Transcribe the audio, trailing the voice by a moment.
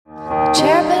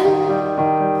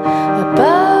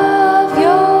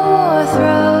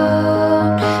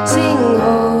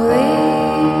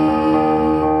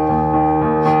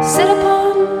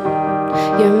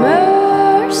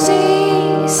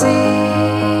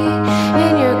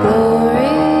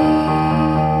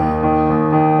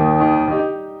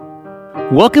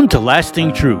Welcome to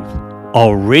Lasting Truth,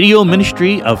 a radio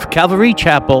ministry of Calvary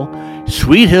Chapel,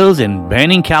 Sweet Hills in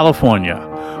Banning, California,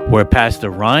 where Pastor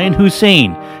Ryan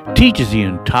Hussein teaches the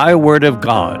entire Word of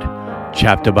God,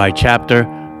 chapter by chapter,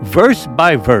 verse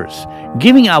by verse,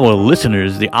 giving our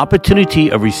listeners the opportunity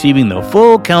of receiving the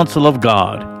full counsel of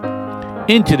God.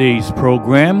 In today's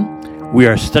program, we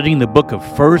are studying the book of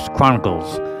 1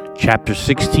 Chronicles, chapter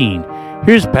 16.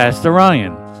 Here's Pastor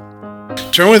Ryan.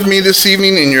 Turn with me this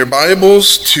evening in your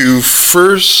Bibles to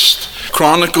 1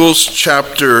 Chronicles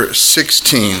chapter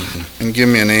 16. And give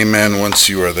me an amen once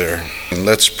you are there. And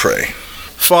let's pray.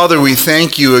 Father, we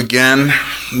thank you again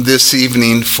this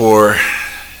evening for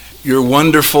your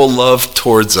wonderful love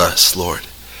towards us, Lord.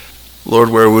 Lord,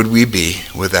 where would we be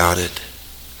without it?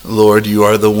 Lord, you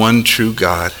are the one true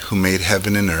God who made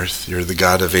heaven and earth. You're the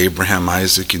God of Abraham,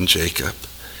 Isaac, and Jacob.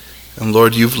 And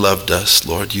Lord, you've loved us.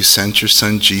 Lord, you sent your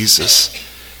son Jesus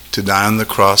to die on the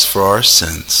cross for our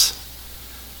sins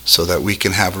so that we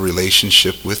can have a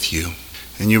relationship with you.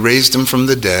 And you raised him from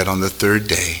the dead on the third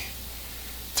day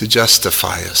to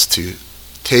justify us, to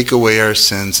take away our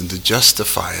sins and to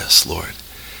justify us, Lord,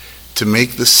 to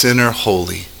make the sinner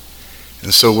holy.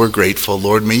 And so we're grateful.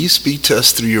 Lord, may you speak to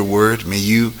us through your word. May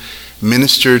you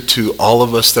minister to all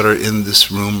of us that are in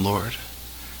this room, Lord.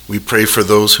 We pray for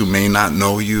those who may not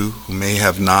know you, who may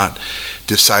have not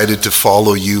decided to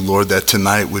follow you, Lord, that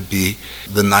tonight would be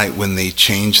the night when they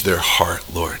change their heart,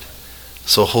 Lord.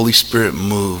 So Holy Spirit,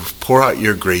 move. Pour out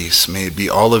your grace. May it be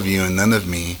all of you and none of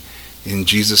me. In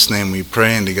Jesus' name we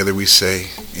pray, and together we say,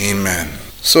 amen.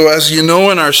 So as you know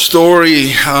in our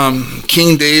story,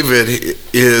 King David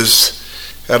is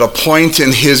at a point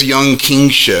in his young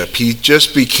kingship. He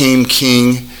just became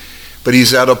king, but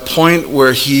he's at a point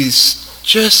where he's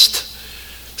just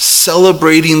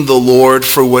celebrating the Lord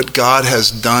for what God has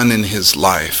done in his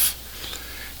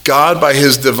life. God, by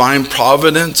his divine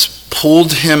providence,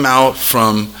 pulled him out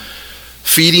from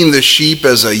feeding the sheep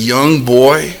as a young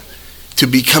boy to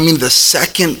becoming the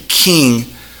second king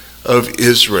of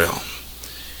Israel.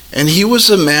 And he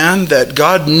was a man that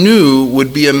God knew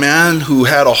would be a man who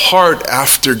had a heart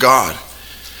after God.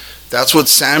 That's what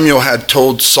Samuel had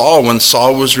told Saul when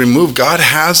Saul was removed. God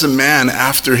has a man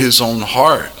after his own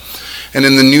heart. And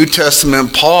in the New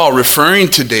Testament, Paul, referring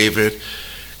to David,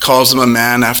 calls him a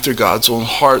man after God's own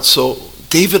heart. So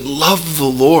David loved the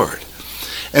Lord.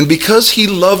 And because he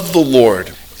loved the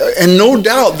Lord, and no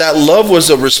doubt that love was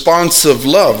a responsive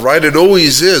love, right? It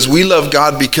always is. We love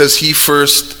God because he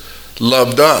first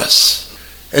loved us.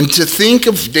 And to think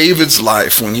of David's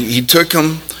life when he took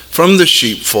him from the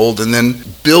sheepfold and then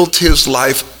built his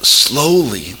life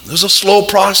slowly. It was a slow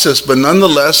process, but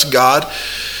nonetheless, God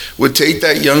would take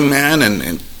that young man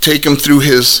and take him through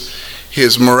his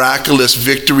miraculous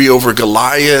victory over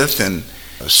Goliath and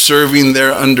serving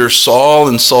there under Saul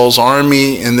and Saul's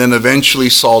army, and then eventually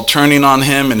Saul turning on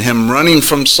him and him running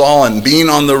from Saul and being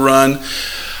on the run,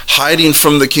 hiding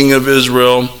from the king of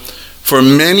Israel for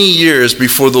many years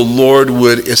before the Lord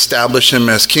would establish him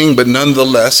as king. But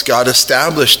nonetheless, God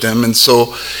established him. And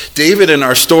so David in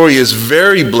our story is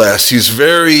very blessed. He's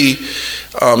very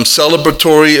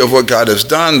celebratory of what God has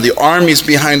done. The army's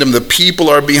behind him. The people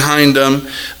are behind him.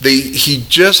 He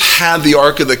just had the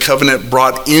Ark of the Covenant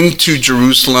brought into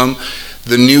Jerusalem,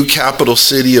 the new capital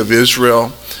city of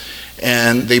Israel.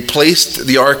 And they placed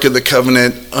the Ark of the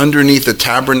Covenant underneath a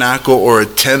tabernacle or a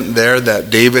tent there that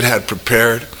David had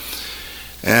prepared.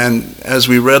 And as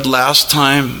we read last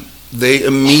time, they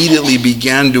immediately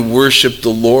began to worship the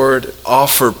Lord,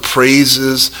 offer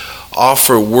praises,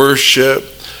 offer worship,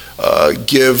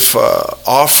 give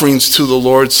offerings to the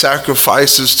Lord,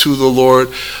 sacrifices to the Lord,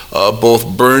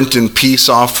 both burnt and peace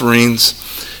offerings.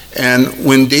 And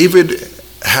when David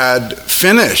had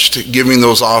finished giving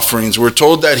those offerings, we're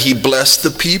told that he blessed the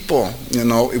people,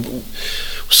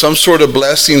 some sort of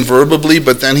blessing verbally,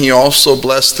 but then he also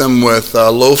blessed them with a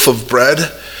loaf of bread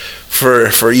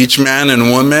for each man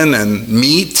and woman, and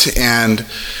meat, and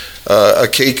a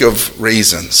cake of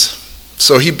raisins.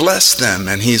 So he blessed them,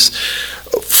 and he's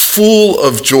full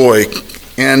of joy.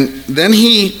 And then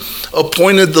he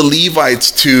appointed the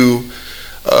Levites to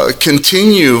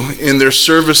continue in their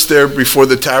service there before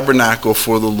the tabernacle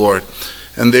for the Lord.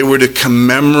 And they were to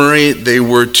commemorate, they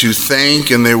were to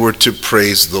thank, and they were to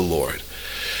praise the Lord.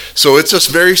 So it's a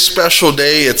very special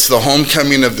day. It's the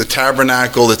homecoming of the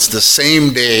tabernacle. It's the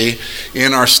same day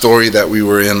in our story that we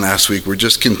were in last week. We're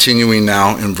just continuing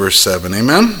now in verse 7.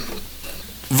 Amen?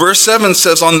 Verse 7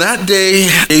 says, on that day,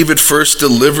 David first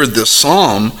delivered this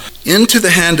psalm into the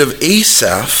hand of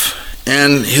Asaph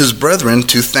and his brethren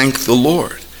to thank the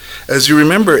Lord. As you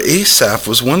remember, Asaph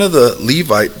was one of the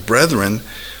Levite brethren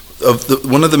of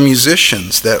one of the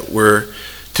musicians that were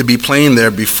to be playing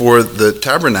there before the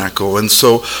tabernacle. And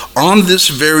so on this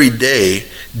very day,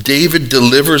 David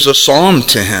delivers a psalm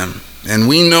to him. And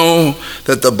we know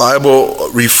that the Bible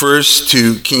refers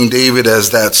to King David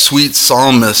as that sweet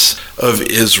psalmist of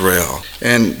Israel.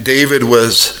 And David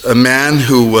was a man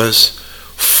who was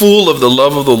full of the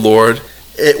love of the Lord,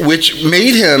 which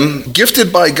made him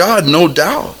gifted by God, no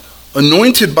doubt,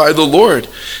 anointed by the Lord.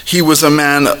 He was a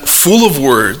man full of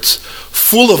words,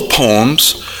 full of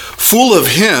poems, full of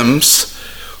hymns,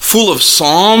 full of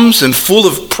psalms, and full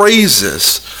of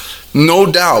praises. No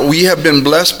doubt, we have been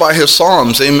blessed by his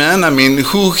psalms, amen? I mean,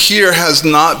 who here has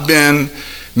not been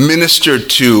ministered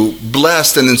to,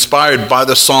 blessed, and inspired by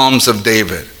the Psalms of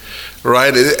David,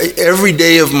 right? Every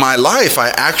day of my life, I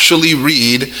actually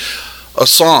read a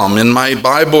psalm. In my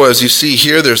Bible, as you see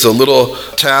here, there's a little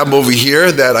tab over here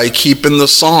that I keep in the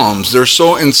Psalms. They're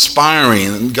so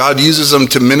inspiring. God uses them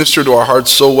to minister to our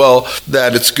hearts so well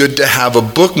that it's good to have a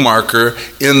bookmarker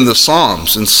in the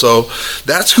Psalms. And so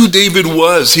that's who David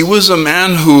was. He was a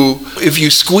man who, if you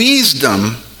squeezed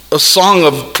him, a song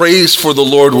of praise for the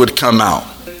Lord would come out.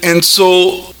 And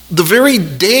so the very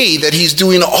day that he's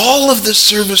doing all of this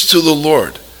service to the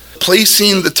Lord,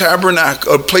 placing the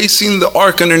tabernacle, placing the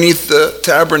ark underneath the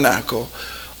tabernacle,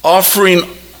 offering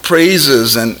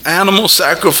praises and animal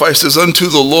sacrifices unto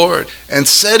the Lord, and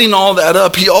setting all that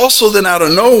up, he also then out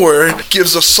of nowhere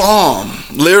gives a psalm,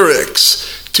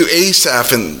 lyrics to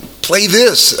Asaph, and play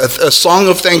this, a song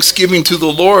of thanksgiving to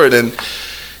the Lord. And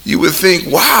you would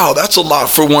think, wow, that's a lot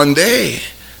for one day.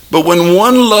 But when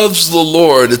one loves the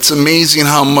Lord, it's amazing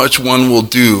how much one will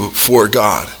do for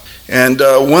God. And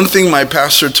one thing my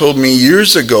pastor told me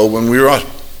years ago when we were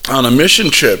on a mission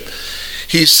trip,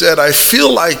 he said, I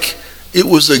feel like it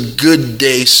was a good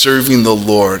day serving the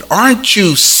Lord. Aren't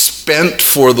you spent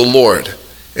for the Lord?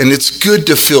 And it's good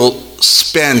to feel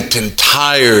spent and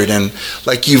tired and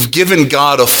like you've given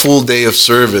God a full day of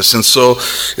service. And so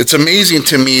it's amazing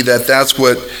to me that that's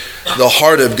what the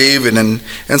heart of David. And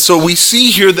so we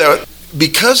see here that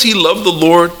because he loved the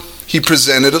Lord, he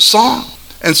presented a song.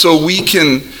 And so we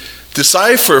can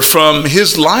decipher from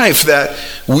his life that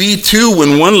we too,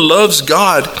 when one loves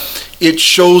God, it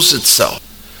shows itself.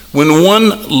 When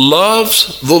one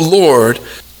loves the Lord,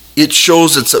 it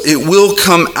shows itself. It will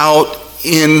come out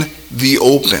in the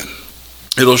open.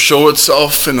 It'll show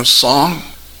itself in a song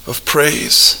of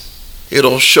praise.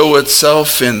 It'll show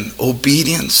itself in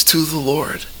obedience to the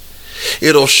Lord.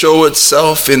 It'll show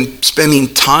itself in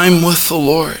spending time with the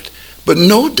Lord. But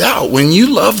no doubt, when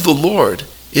you love the Lord,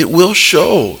 it will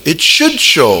show. It should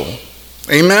show.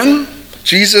 Amen?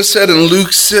 Jesus said in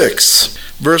Luke 6,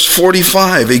 verse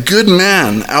 45, a good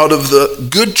man out of the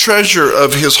good treasure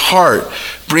of his heart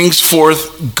brings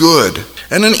forth good.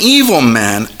 And an evil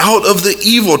man out of the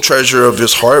evil treasure of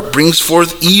his heart brings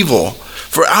forth evil.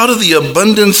 For out of the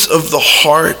abundance of the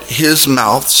heart, his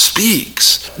mouth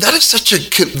speaks. That is such a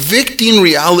convicting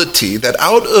reality, that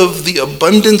out of the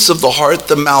abundance of the heart,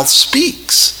 the mouth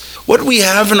speaks. What we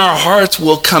have in our hearts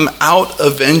will come out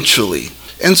eventually.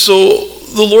 And so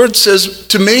the Lord says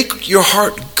to make your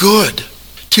heart good,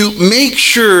 to make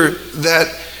sure that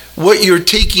what you're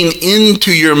taking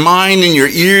into your mind and your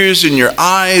ears and your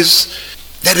eyes,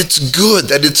 that it's good,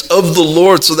 that it's of the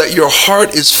Lord, so that your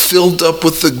heart is filled up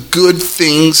with the good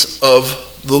things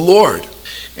of the Lord.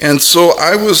 And so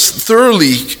I was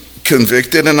thoroughly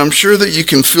convicted, and I'm sure that you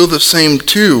can feel the same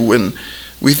too when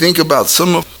we think about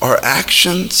some of our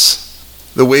actions,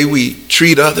 the way we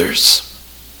treat others,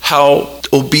 how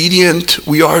obedient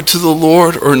we are to the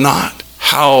Lord or not,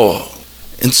 how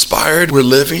inspired we're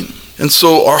living. And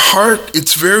so our heart,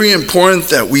 it's very important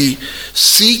that we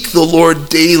seek the Lord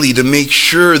daily to make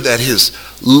sure that his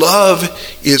love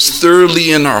is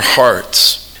thoroughly in our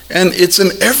hearts. And it's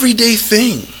an everyday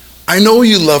thing. I know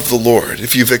you love the Lord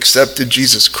if you've accepted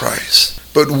Jesus Christ.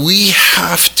 But we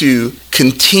have to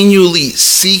continually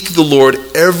seek the Lord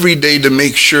every day to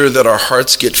make sure that our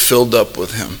hearts get filled up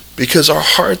with him. Because our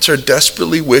hearts are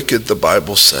desperately wicked, the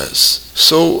Bible says.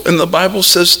 So, and the Bible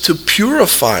says to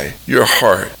purify your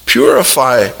heart,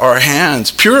 purify our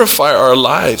hands, purify our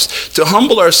lives, to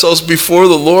humble ourselves before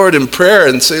the Lord in prayer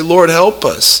and say, Lord, help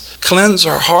us, cleanse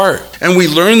our heart. And we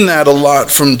learn that a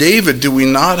lot from David, do we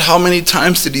not? How many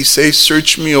times did he say,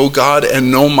 search me, O God,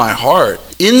 and know my heart?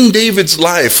 In David's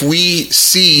life, we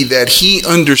see that he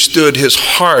understood his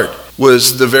heart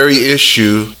was the very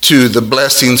issue to the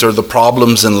blessings or the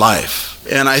problems in life.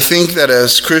 And I think that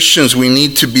as Christians, we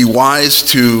need to be wise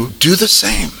to do the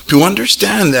same, to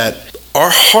understand that our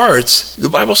hearts, the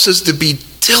Bible says to be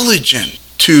diligent,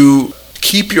 to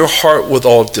keep your heart with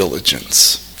all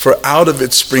diligence. for out of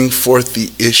it spring forth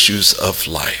the issues of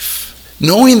life.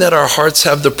 Knowing that our hearts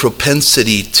have the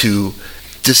propensity to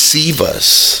deceive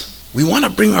us, we want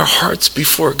to bring our hearts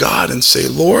before God and say,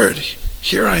 Lord,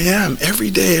 here I am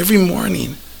every day, every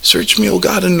morning. Search me, O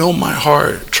God, and know my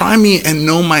heart. Try me and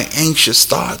know my anxious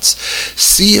thoughts.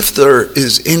 See if there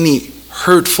is any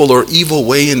hurtful or evil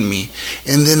way in me.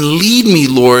 And then lead me,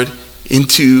 Lord,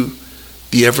 into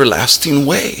the everlasting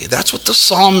way. That's what the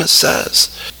psalmist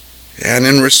says. And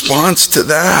in response to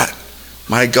that,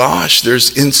 my gosh,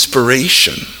 there's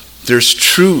inspiration. There's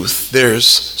truth. There's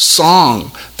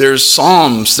song. There's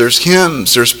psalms. There's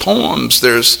hymns. There's poems.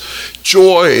 There's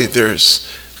joy. There's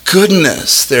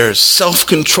goodness, there's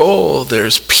self-control,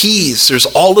 there's peace, there's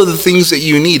all of the things that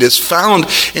you need. It's found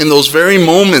in those very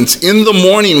moments in the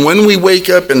morning when we wake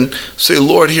up and say,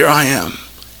 Lord, here I am.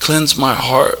 Cleanse my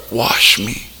heart, wash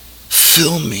me,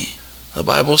 fill me. The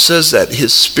Bible says that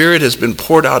his Spirit has been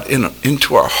poured out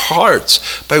into our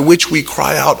hearts by which we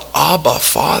cry out, Abba,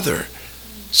 Father.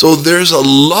 So there's a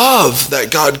love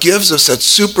that God gives us that's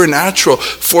supernatural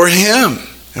for him.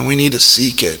 And we need to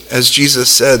seek it. As Jesus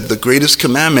said, the greatest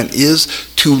commandment is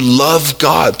to love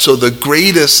God. So the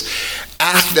greatest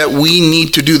act that we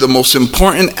need to do, the most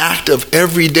important act of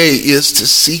every day, is to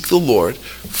seek the Lord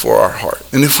for our heart.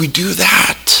 And if we do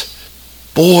that,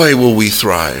 boy, will we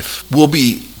thrive. We'll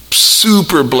be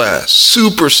super blessed,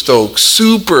 super stoked,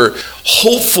 super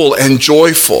hopeful and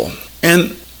joyful.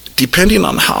 And depending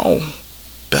on how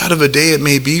bad of a day it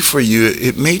may be for you,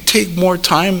 it may take more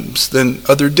times than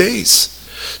other days.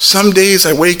 Some days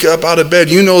I wake up out of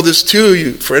bed. You know this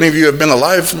too. For any of you who have been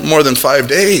alive for more than 5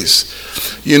 days,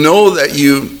 you know that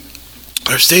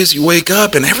there's days you wake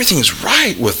up and everything's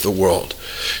right with the world.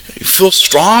 You feel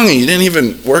strong and you didn't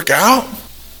even work out.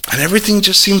 And everything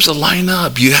just seems to line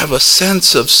up. You have a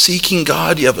sense of seeking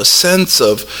God. You have a sense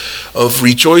of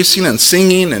rejoicing and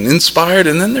singing and inspired.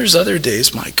 And then there's other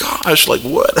days, my gosh, like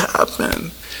what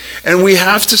happened? And we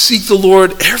have to seek the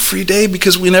Lord every day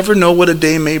because we never know what a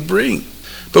day may bring.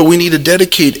 But we need to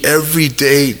dedicate every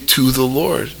day to the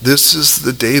Lord. This is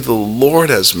the day the Lord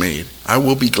has made. I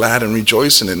will be glad and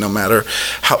rejoice in it no matter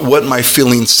what my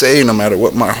feelings say, no matter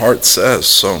what my heart says.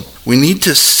 So we need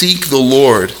to seek the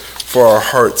Lord for our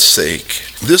heart's sake.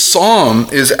 This psalm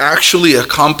is actually a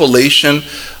compilation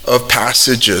of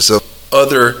passages of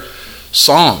other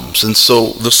psalms. And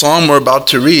so the psalm we're about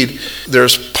to read,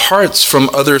 there's parts from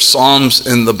other psalms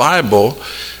in the Bible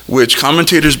which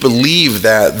commentators believe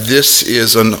that this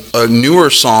is a newer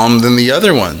psalm than the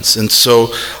other ones. And so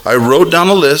I wrote down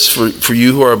a list for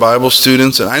you who are Bible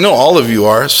students, and I know all of you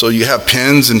are, so you have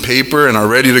pens and paper and are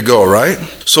ready to go, right?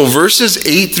 So verses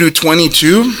 8 through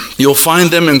 22, you'll find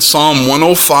them in Psalm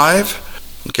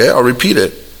 105. Okay, I'll repeat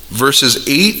it. Verses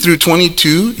 8 through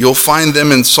 22, you'll find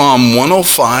them in Psalm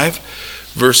 105,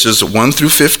 verses 1 through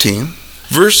 15.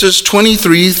 Verses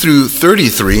 23 through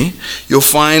 33, you'll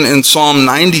find in Psalm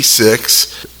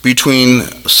 96, between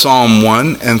Psalm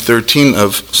 1 and 13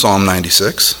 of Psalm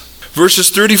 96. Verses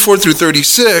 34 through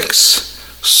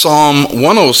 36, Psalm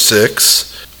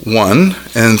 106, 1,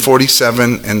 and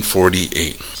 47 and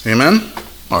 48. Amen?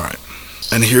 All right.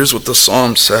 And here's what the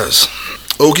psalm says.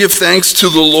 Oh, give thanks to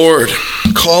the Lord.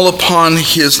 Call upon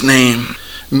his name.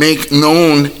 Make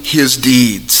known his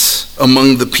deeds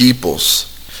among the peoples.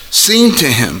 Sing to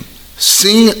him,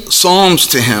 sing psalms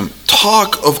to him,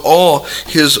 talk of all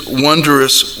his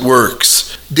wondrous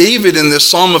works. David in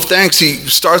this psalm of thanks, he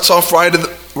starts off right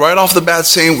off the bat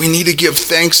saying we need to give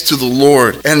thanks to the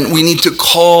Lord and we need to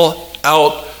call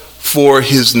out for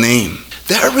his name.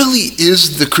 That really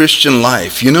is the Christian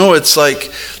life. You know, it's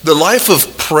like the life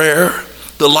of prayer,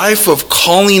 the life of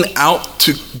calling out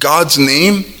to God's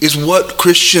name is what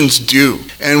Christians do.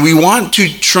 And we want to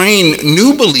train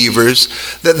new believers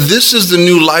that this is the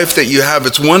new life that you have.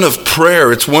 It's one of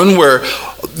prayer. It's one where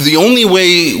the only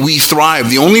way we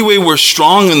thrive, the only way we're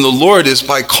strong in the Lord is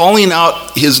by calling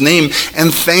out his name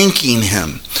and thanking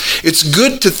him. It's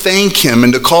good to thank him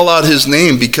and to call out his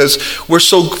name because we're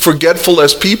so forgetful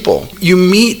as people. You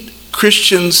meet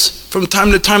Christians from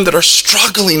time to time that are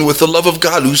struggling with the love of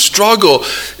God, who struggle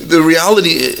the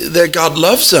reality that God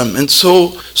loves them. And so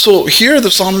here the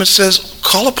psalmist says,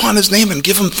 call upon his name and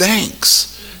give him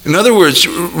thanks. In other words,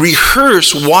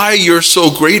 rehearse why you're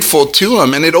so grateful to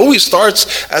him. And it always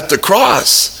starts at the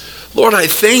cross. Lord, I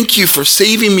thank you for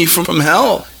saving me from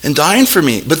hell and dying for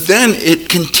me. But then it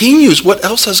continues. What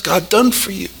else has God done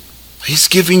for you? He's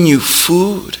giving you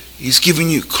food. He's giving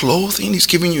you clothing. He's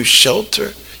giving you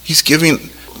shelter. He's giving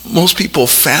most people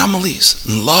families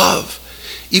and love.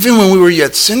 Even when we were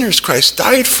yet sinners, Christ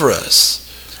died for us.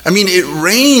 I mean, it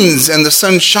rains and the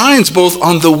sun shines both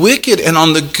on the wicked and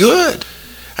on the good.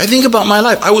 I think about my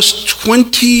life. I was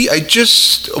 20, I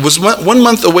just was 1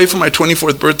 month away from my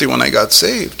 24th birthday when I got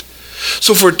saved.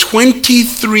 So for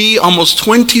 23, almost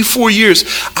 24 years,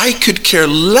 I could care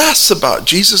less about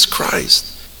Jesus Christ.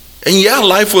 And yeah,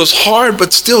 life was hard,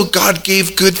 but still God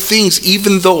gave good things,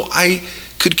 even though I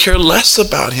could care less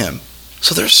about him.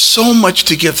 So there's so much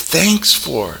to give thanks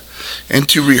for, and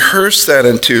to rehearse that,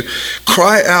 and to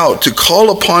cry out, to call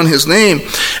upon his name.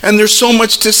 And there's so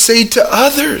much to say to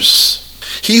others.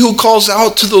 He who calls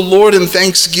out to the Lord in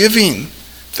thanksgiving,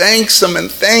 thanks him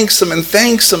and thanks him and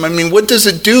thanks him. I mean, what does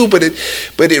it do? But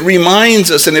it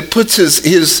reminds us, and it puts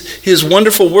his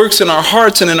wonderful works in our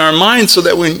hearts and in our minds, so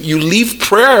that when you leave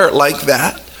prayer like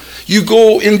that, you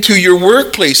go into your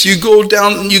workplace, you go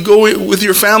with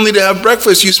your family to have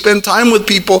breakfast, you spend time with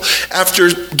people after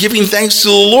giving thanks to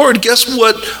the Lord. Guess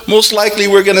what most likely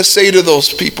we're going to say to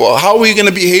those people? How are we going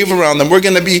to behave around them? We're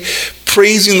going to be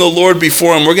praising the Lord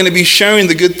before him. We're going to be sharing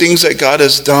the good things that God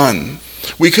has done.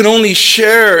 We can only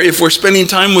share if we're spending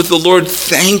time with the Lord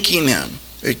thanking him.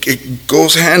 It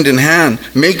goes hand in hand.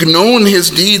 Make known his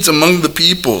deeds among the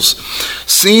peoples.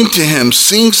 Sing to him.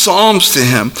 Sing psalms to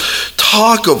him.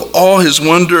 Talk of all his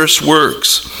wondrous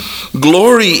works.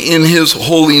 Glory in his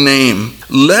holy name.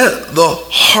 Let the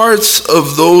hearts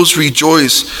of those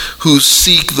rejoice who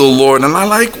seek the Lord. And I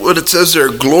like what it says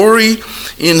there. Glory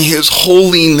in his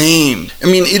holy name. I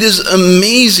mean, it is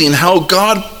amazing how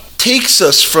God takes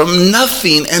us from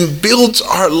nothing and builds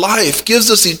our life,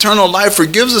 gives us eternal life,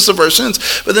 forgives us of our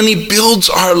sins, but then he builds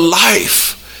our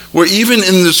life. Where even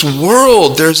in this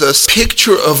world, there's a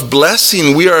picture of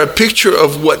blessing. We are a picture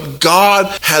of what God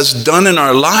has done in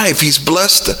our life. He's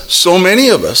blessed so many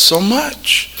of us so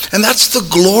much. And that's the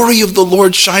glory of the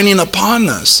Lord shining upon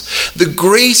us. The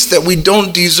grace that we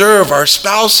don't deserve, our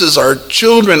spouses, our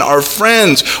children, our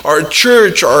friends, our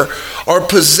church, our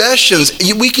possessions.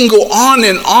 We can go on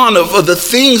and on of the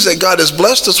things that God has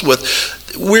blessed us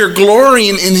with. We're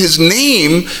glorying in his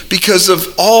name because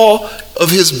of all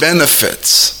of his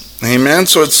benefits. Amen.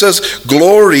 So it says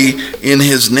glory in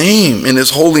his name, in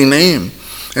his holy name.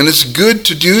 And it's good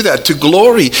to do that, to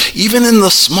glory even in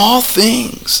the small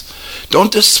things.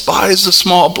 Don't despise the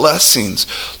small blessings.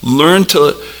 Learn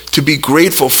to be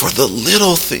grateful for the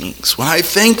little things. When I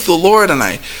thank the Lord and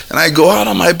I go out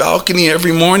on my balcony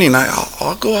every morning,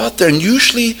 I'll go out there, and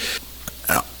usually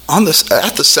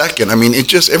at the second, I mean, it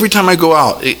just, every time I go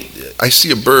out, I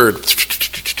see a bird.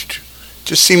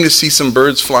 Just seem to see some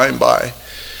birds flying by.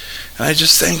 And I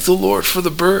just thank the Lord for the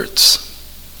birds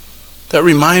that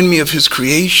remind me of his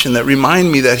creation, that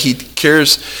remind me that he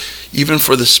cares even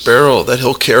for the sparrow, that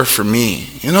he'll care for me.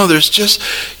 You know,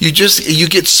 you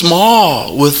get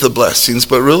small with the blessings,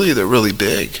 but really they're really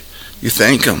big. You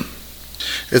thank him.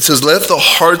 It says, let the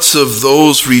hearts of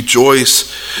those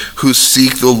rejoice who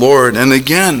seek the Lord. And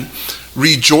again,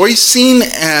 rejoicing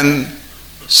and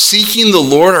seeking the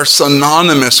Lord are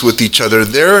synonymous with each other.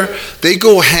 They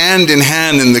go hand in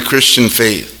hand in the Christian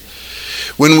faith.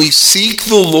 When we seek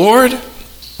the Lord,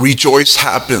 rejoice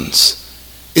happens.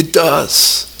 It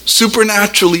does.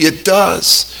 Supernaturally, it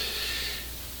does.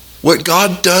 What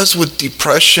God does with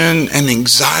depression and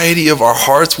anxiety of our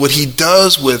hearts, what he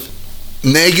does with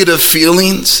negative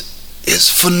feelings is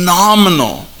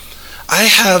phenomenal. I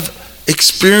have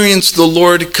experienced the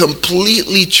Lord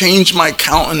completely change my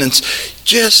countenance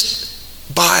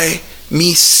just by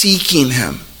me seeking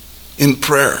him in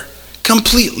prayer.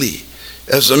 Completely.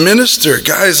 As a minister,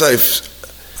 guys, I've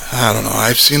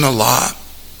seen a lot.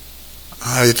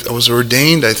 I was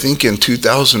ordained, I think, in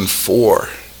 2004.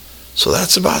 So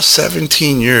that's about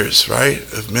 17 years, right,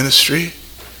 of ministry.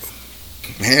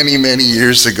 Many, many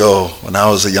years ago when I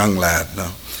was a young lad.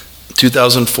 No.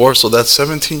 2004, so that's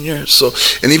 17 years. So,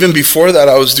 and even before that,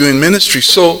 I was doing ministry.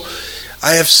 So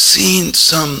I have seen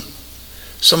some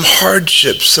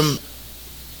hardships, some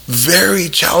very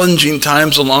challenging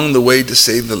times along the way, to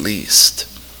say the least,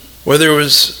 where there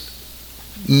was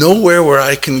nowhere where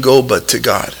I can go but to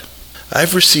God.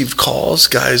 I've received calls,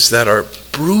 guys, that are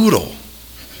brutal,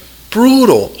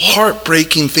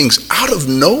 heartbreaking things out of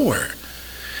nowhere,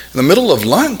 in the middle of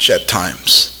lunch at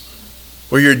times,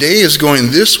 where your day is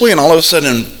going this way and all of a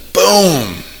sudden,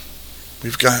 boom,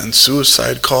 we've gotten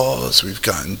suicide calls, we've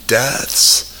gotten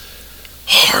deaths,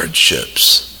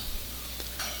 hardships.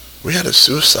 We had a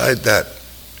suicide that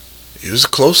it was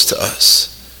close to us,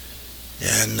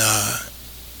 and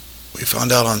we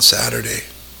found out on Saturday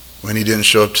when he didn't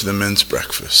show up to the men's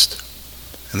breakfast.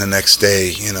 And the next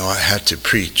day, I had to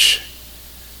preach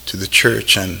to the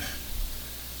church and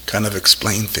kind of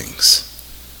explain things.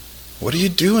 What do you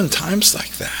do in times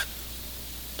like that?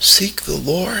 Seek the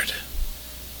Lord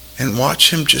and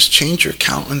watch him just change your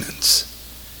countenance.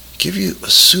 give you a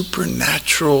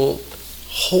supernatural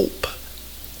hope.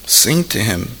 Sing to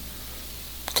him.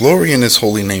 Glory in his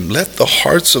holy name. Let the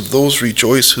hearts of those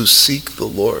rejoice who seek the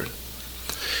Lord.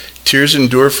 Tears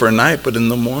endure for a night, but in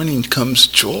the morning comes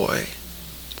joy.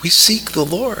 We seek the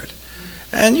Lord.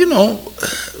 And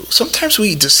sometimes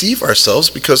we deceive ourselves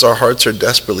because our hearts are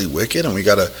desperately wicked and we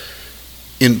got to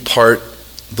impart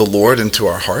the Lord into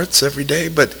our hearts every day.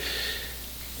 But,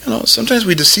 sometimes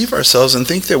we deceive ourselves and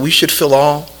think that we should feel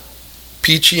all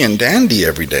peachy and dandy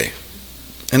every day.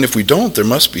 And if we don't, there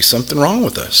must be something wrong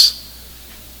with us.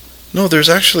 No,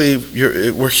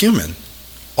 we're human.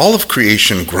 All of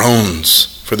creation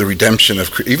groans for the redemption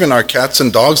of even our cats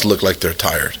and dogs look like they're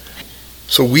tired.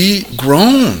 So we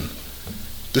groan.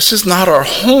 This is not our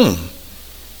home.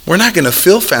 We're not going to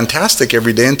feel fantastic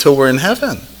every day until we're in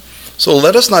heaven. So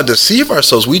let us not deceive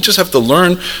ourselves. We just have to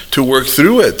learn to work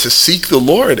through it, to seek the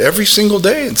Lord every single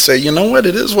day and say, you know what,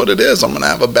 it is what it is. I'm going to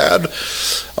have a bad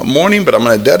morning, but I'm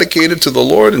going to dedicate it to the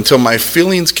Lord until my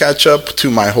feelings catch up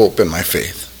to my hope and my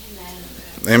faith.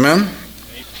 Amen?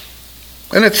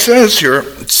 And it says here,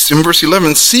 it's in verse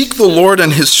 11, seek the Lord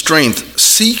and his strength.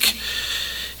 Seek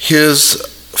his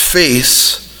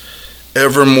face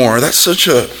evermore. That's such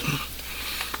a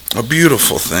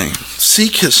beautiful thing.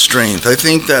 Seek his strength. I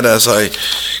think that as I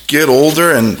get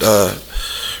older and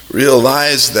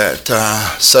realize that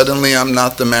suddenly I'm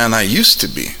not the man I used to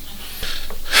be,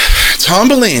 it's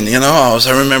humbling.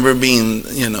 I remember being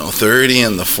 30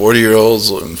 and the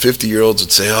 40-year-olds and 50-year-olds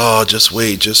would say, oh, just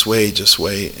wait.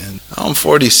 And I'm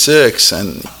 46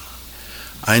 and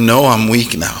I know I'm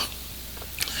weak now.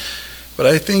 But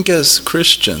I think as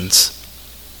Christians,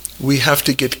 we have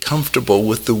to get comfortable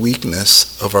with the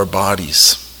weakness of our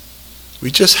bodies.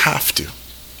 We just have to.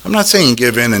 I'm not saying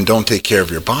give in and don't take care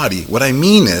of your body. What I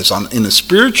mean is, in a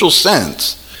spiritual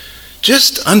sense,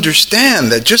 just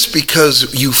understand that just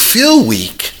because you feel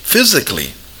weak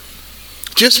physically,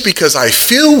 just because I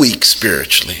feel weak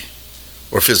spiritually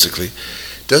or physically,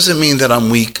 doesn't mean that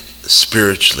I'm weak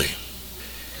spiritually.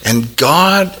 And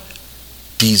God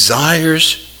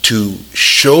desires to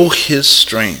show his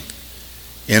strength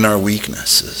in our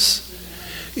weaknesses.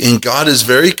 And God is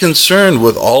very concerned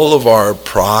with all of our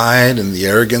pride and the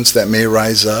arrogance that may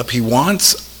rise up. He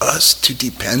wants us to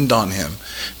depend on him,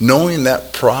 knowing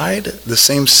that pride, the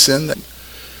same sin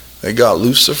that got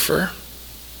Lucifer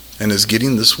and is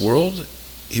getting this world,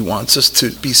 he wants us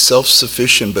to be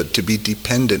self-sufficient but to be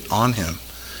dependent on him.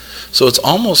 So it's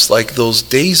almost like those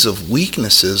days of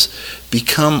weaknesses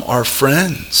become our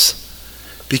friends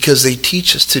because they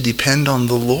teach us to depend on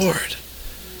the Lord.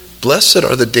 Blessed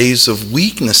are the days of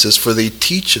weaknesses, for they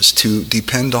teach us to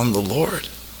depend on the Lord.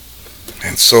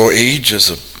 And so age is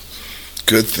a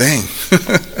good thing.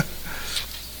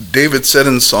 David said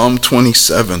in Psalm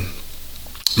 27,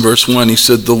 verse 1, he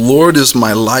said, the Lord is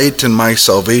my light and my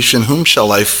salvation. Whom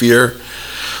shall I fear?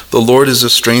 The Lord is the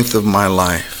strength of my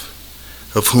life.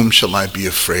 Of whom shall I be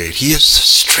afraid? He is the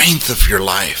strength of your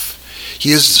life.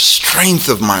 He is the strength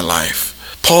of my life.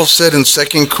 Paul said in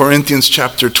 2 Corinthians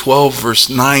chapter 12, verse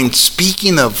 9,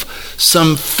 speaking of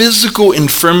some physical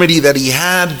infirmity that he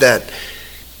had that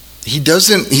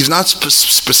he's not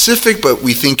specific, but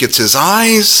we think it's his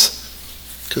eyes.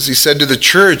 Because he said to the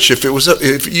church, if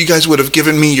you guys would have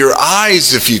given me your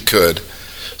eyes if you could.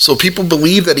 So people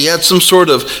believe that he had some sort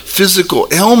of physical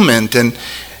ailment, and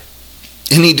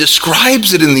he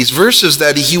describes it in these verses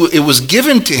that it was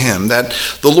given to him, that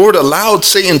the Lord allowed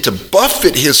Satan to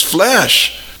buffet his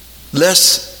flesh,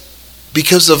 lest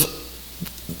because of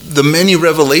the many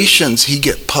revelations he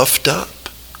get puffed up.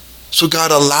 So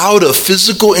God allowed a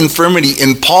physical infirmity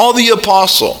in Paul the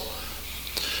apostle,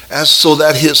 as so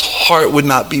that his heart would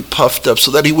not be puffed up,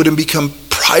 so that he wouldn't become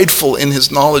prideful in his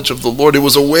knowledge of the Lord. It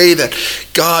was a way that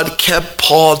God kept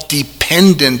Paul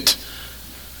dependent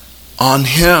on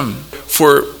him.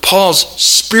 For Paul's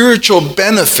spiritual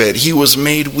benefit, he was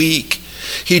made weak.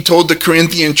 He told the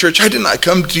Corinthian church, I did not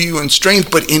come to you in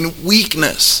strength, but in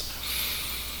weakness.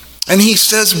 And he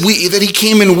says that he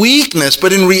came in weakness,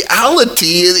 but in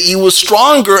reality, he was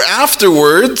stronger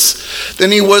afterwards than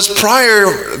he was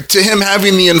prior to him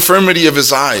having the infirmity of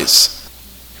his eyes.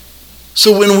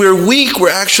 So when we're weak, we're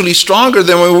actually stronger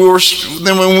than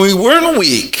when we weren't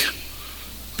weak,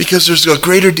 because there's a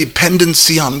greater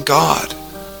dependency on God.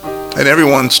 And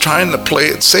everyone's trying to play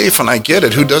it safe, and I get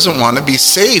it. Who doesn't want to be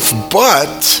safe?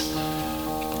 But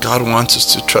God wants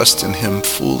us to trust in him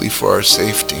fully for our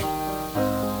safety.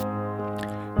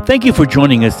 Thank you for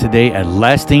joining us today at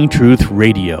Lasting Truth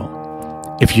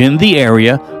Radio. If you're in the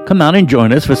area, come out and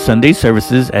join us for Sunday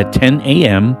services at 10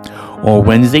 a.m. or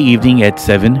Wednesday evening at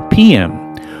 7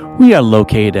 p.m. We are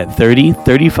located at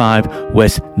 3035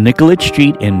 West Nicollet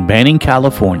Street in Banning,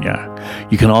 California.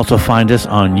 You can also find us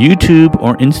on YouTube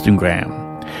or Instagram.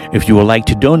 If you would like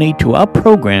to donate to our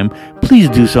program, please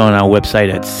do so on our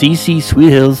website at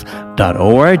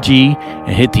ccsweethills.org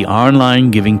and hit the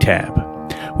online giving tab.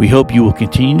 We hope you will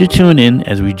continue to tune in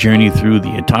as we journey through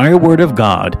the entire Word of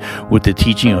God with the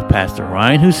teaching of Pastor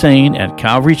Ryan Hussein at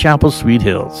Calvary Chapel, Sweet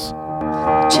Hills.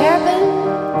 Cherubim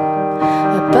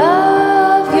above